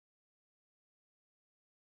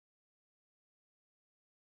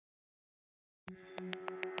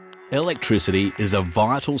Electricity is a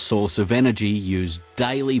vital source of energy used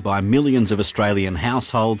daily by millions of Australian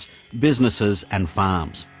households, businesses and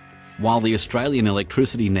farms. While the Australian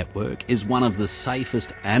electricity network is one of the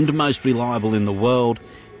safest and most reliable in the world,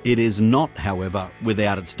 it is not, however,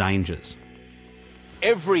 without its dangers.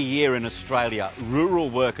 Every year in Australia, rural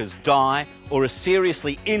workers die or are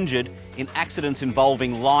seriously injured in accidents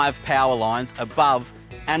involving live power lines above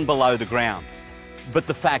and below the ground. But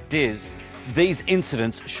the fact is, these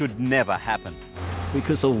incidents should never happen.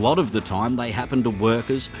 Because a lot of the time they happen to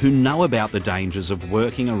workers who know about the dangers of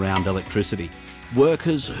working around electricity.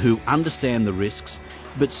 Workers who understand the risks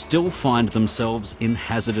but still find themselves in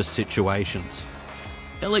hazardous situations.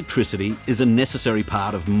 Electricity is a necessary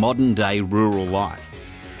part of modern-day rural life.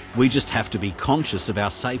 We just have to be conscious of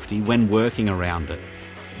our safety when working around it.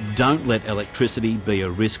 Don't let electricity be a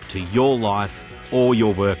risk to your life or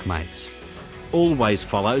your workmates. Always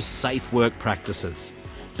follow safe work practices.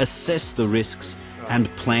 Assess the risks and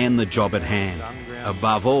plan the job at hand.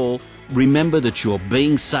 Above all, remember that you're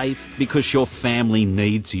being safe because your family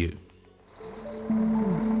needs you.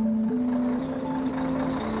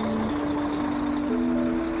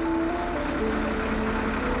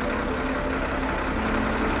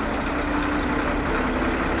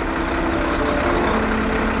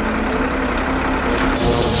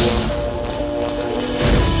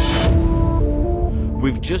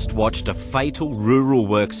 We've just watched a fatal rural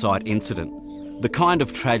worksite incident, the kind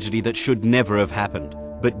of tragedy that should never have happened,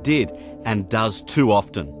 but did and does too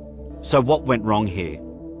often. So what went wrong here?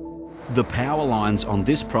 The power lines on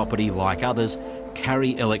this property, like others,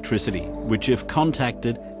 carry electricity, which if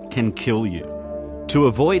contacted, can kill you. To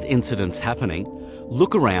avoid incidents happening,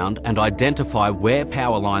 look around and identify where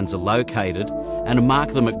power lines are located and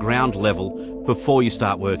mark them at ground level before you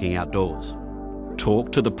start working outdoors.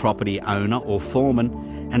 Talk to the property owner or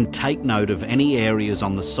foreman and take note of any areas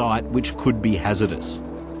on the site which could be hazardous.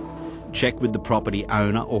 Check with the property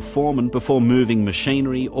owner or foreman before moving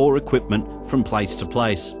machinery or equipment from place to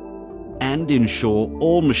place. And ensure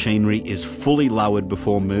all machinery is fully lowered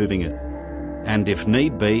before moving it. And if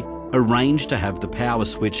need be, arrange to have the power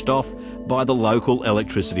switched off by the local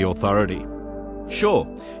electricity authority. Sure,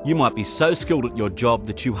 you might be so skilled at your job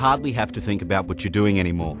that you hardly have to think about what you're doing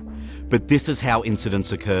anymore. But this is how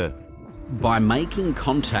incidents occur. By making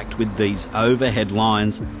contact with these overhead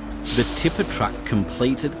lines, the tipper truck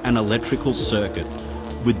completed an electrical circuit,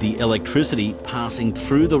 with the electricity passing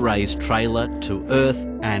through the raised trailer to earth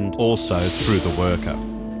and also through the worker.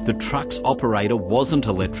 The truck's operator wasn't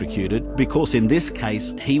electrocuted because in this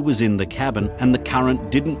case he was in the cabin and the current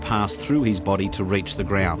didn't pass through his body to reach the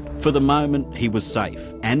ground. For the moment he was safe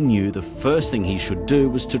and knew the first thing he should do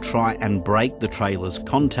was to try and break the trailer's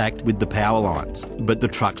contact with the power lines. But the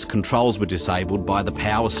truck's controls were disabled by the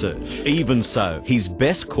power surge. Even so, his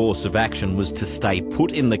best course of action was to stay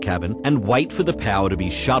put in the cabin and wait for the power to be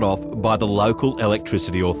shut off by the local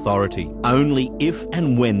electricity authority. Only if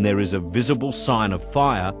and when there is a visible sign of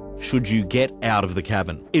fire should you get out of the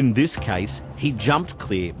cabin. In this case, he jumped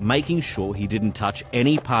clear, making sure he didn't touch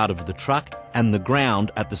any part of the truck and the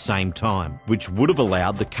ground at the same time, which would have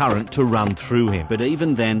allowed the current to run through him. But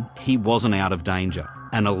even then, he wasn't out of danger.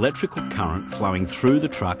 An electrical current flowing through the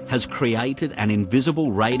truck has created an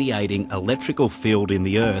invisible radiating electrical field in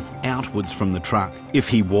the earth outwards from the truck. If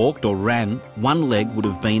he walked or ran, one leg would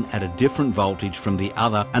have been at a different voltage from the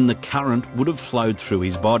other and the current would have flowed through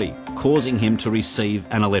his body, causing him to receive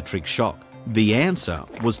an electric shock. The answer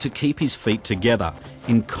was to keep his feet together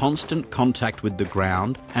in constant contact with the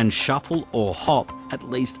ground and shuffle or hop at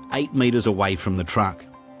least 8 metres away from the truck.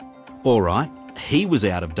 Alright, he was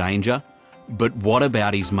out of danger. But what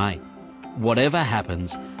about his mate? Whatever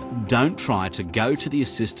happens, don't try to go to the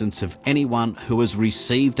assistance of anyone who has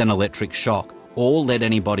received an electric shock or let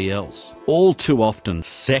anybody else. All too often,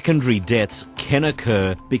 secondary deaths can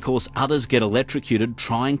occur because others get electrocuted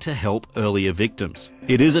trying to help earlier victims.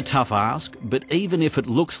 It is a tough ask, but even if it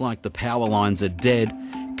looks like the power lines are dead,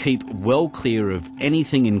 keep well clear of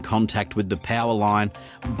anything in contact with the power line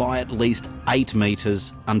by at least 8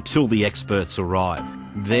 metres until the experts arrive.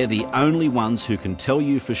 They're the only ones who can tell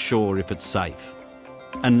you for sure if it's safe.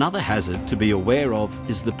 Another hazard to be aware of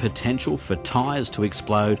is the potential for tyres to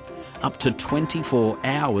explode up to 24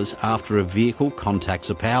 hours after a vehicle contacts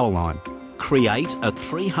a power line. Create a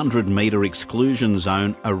 300-metre exclusion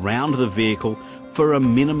zone around the vehicle for a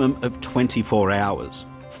minimum of 24 hours.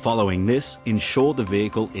 Following this, ensure the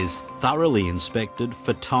vehicle is thoroughly inspected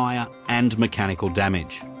for tyre and mechanical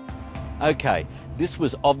damage. Okay, this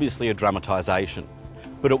was obviously a dramatisation,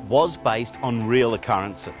 but it was based on real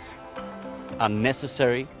occurrences.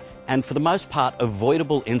 Unnecessary, and for the most part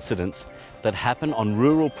avoidable incidents that happen on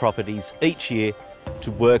rural properties each year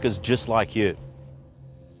to workers just like you.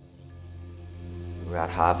 We were out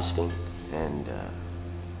harvesting and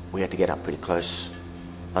we had to get up pretty close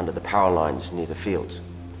under the power lines near the fields.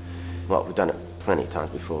 Well, we've done it plenty of times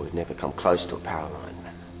before. We've never come close to a power line.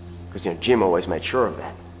 Because, Jim always made sure of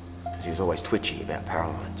that, because he was always twitchy about power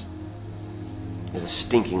lines. It was a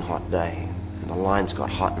stinking hot day, and the lines got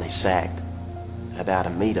hot and they sagged about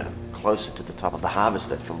 1 metre closer to the top of the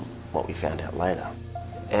harvester from what we found out later.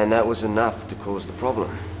 And that was enough to cause the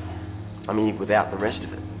problem. I mean, without the rest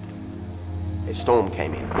of it. A storm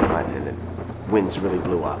came in, right, and the winds really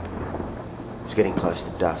blew up. It was getting close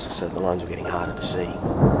to dusk, so the lines were getting harder to see.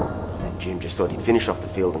 And Jim just thought he'd finish off the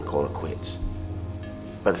field and call it quits.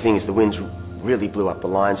 But the thing is, the winds really blew up. The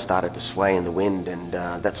lines started to sway in the wind, and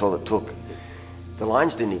that's all it took. The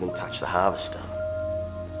lines didn't even touch the harvester.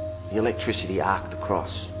 The electricity arced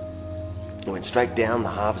across. It went straight down the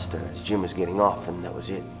harvester as Jim was getting off, and that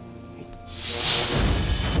was it.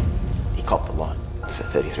 He copped the lot for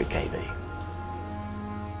 33 kV.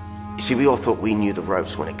 You see, we all thought we knew the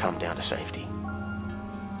ropes when it come down to safety.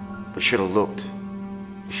 We should have looked.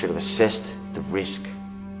 We should have assessed the risk.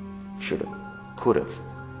 Should have. Could have.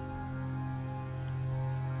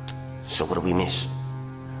 So what did we miss?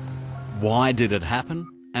 Why did it happen?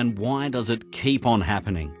 And why does it keep on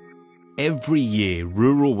happening? Every year,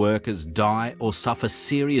 rural workers die or suffer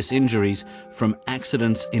serious injuries from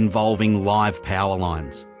accidents involving live power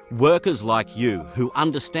lines. Workers like you who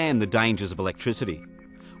understand the dangers of electricity.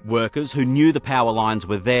 Workers who knew the power lines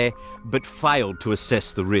were there but failed to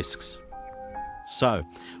assess the risks. So,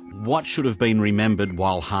 what should have been remembered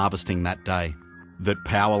while harvesting that day? That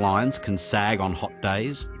power lines can sag on hot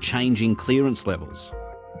days, changing clearance levels.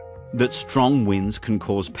 That strong winds can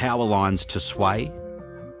cause power lines to sway.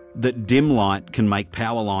 That dim light can make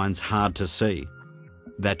power lines hard to see.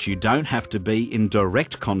 That you don't have to be in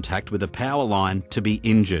direct contact with a power line to be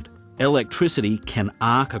injured. Electricity can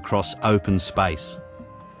arc across open space.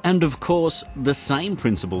 And of course, the same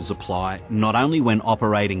principles apply not only when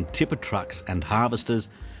operating tipper trucks and harvesters,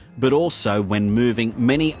 but also when moving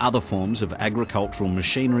many other forms of agricultural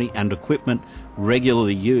machinery and equipment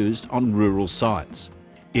regularly used on rural sites,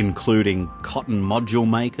 including cotton module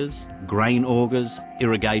makers, grain augers,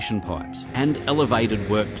 irrigation pipes, and elevated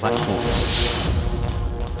work platforms.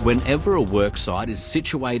 Whenever a work site is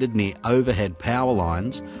situated near overhead power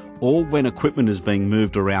lines, or when equipment is being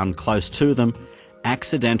moved around close to them,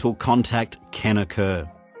 accidental contact can occur.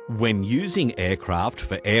 When using aircraft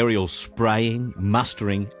for aerial spraying,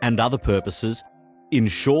 mustering and other purposes,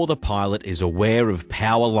 ensure the pilot is aware of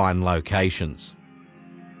power line locations.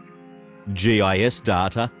 GIS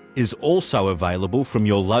data is also available from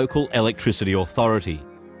your local electricity authority,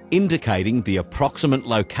 indicating the approximate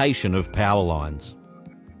location of power lines.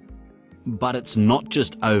 But it's not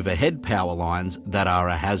just overhead power lines that are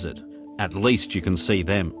a hazard. At least you can see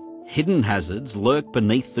them. Hidden hazards lurk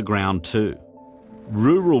beneath the ground too.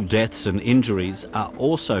 Rural deaths and injuries are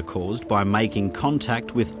also caused by making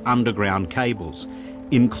contact with underground cables,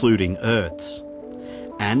 including earths.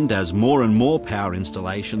 And as more and more power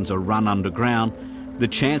installations are run underground, the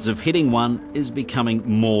chance of hitting one is becoming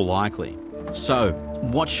more likely. So,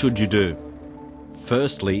 what should you do?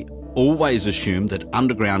 Firstly, always assume that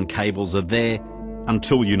underground cables are there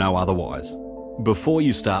until you know otherwise. Before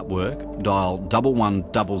you start work, dial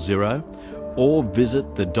 1100 or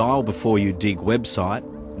visit the Dial Before You Dig website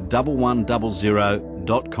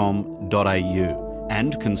 1100.com.au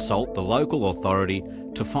and consult the local authority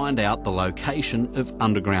to find out the location of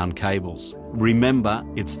underground cables. Remember,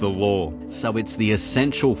 it's the law, so it's the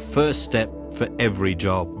essential first step for every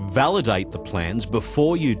job. Validate the plans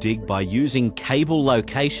before you dig by using cable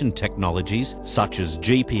location technologies such as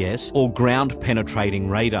GPS or ground penetrating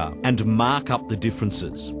radar and mark up the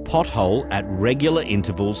differences. Pothole at regular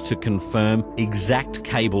intervals to confirm exact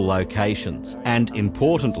cable locations and,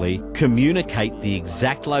 importantly, communicate the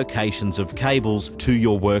exact locations of cables to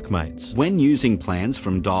your workmates. When using plans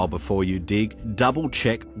from Dial Before You Dig, double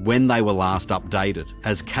check when they were last updated,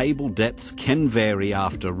 as cable depths can vary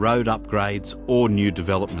after road upgrades or new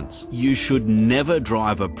developments. You should never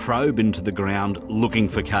drive a probe into the ground looking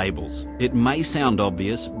for cables. It may sound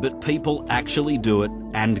obvious, but people actually do it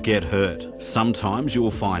and get hurt. Sometimes you'll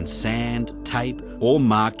find sand, tape, or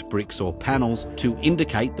marked bricks or panels to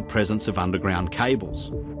indicate the presence of underground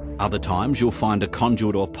cables. Other times you'll find a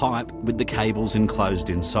conduit or pipe with the cables enclosed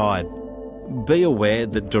inside. Be aware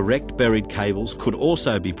that direct buried cables could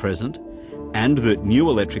also be present, and that new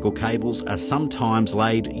electrical cables are sometimes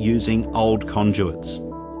laid using old conduits.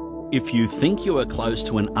 If you think you are close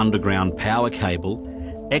to an underground power cable,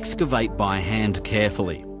 Excavate by hand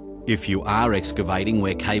carefully. If you are excavating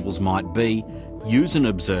where cables might be, use an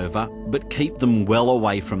observer, but keep them well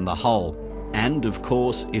away from the hole. And of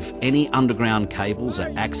course, if any underground cables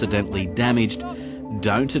are accidentally damaged,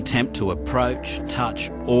 don't attempt to approach, touch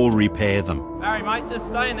or repair them. Barry, mate, just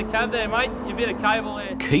stay in the cab there, mate. You've hit a cable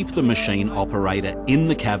there. Keep the machine operator in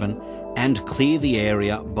the cabin and clear the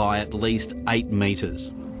area by at least 8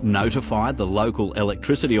 metres. Notify the local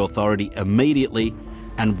electricity authority immediately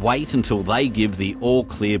and wait until they give the all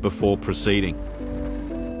clear before proceeding.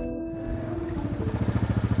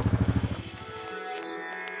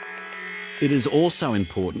 It is also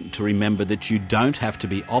important to remember that you don't have to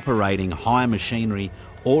be operating high machinery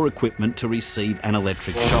or equipment to receive an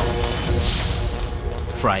electric shock.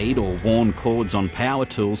 Frayed or worn cords on power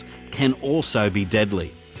tools can also be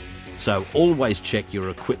deadly. So always check your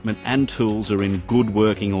equipment and tools are in good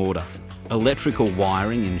working order. Electrical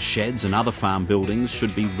wiring in sheds and other farm buildings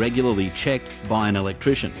should be regularly checked by an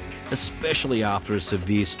electrician, especially after a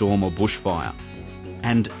severe storm or bushfire.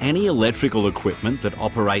 And any electrical equipment that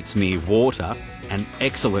operates near water, an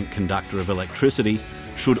excellent conductor of electricity,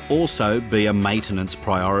 should also be a maintenance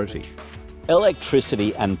priority.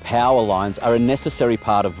 Electricity and power lines are a necessary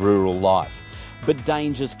part of rural life, but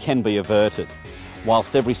dangers can be averted.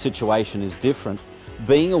 Whilst every situation is different,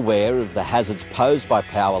 being aware of the hazards posed by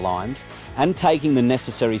power lines and taking the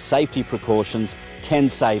necessary safety precautions can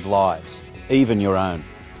save lives, even your own.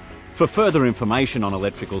 For further information on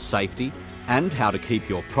electrical safety and how to keep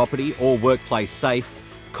your property or workplace safe,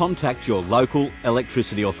 contact your local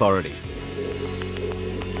electricity authority.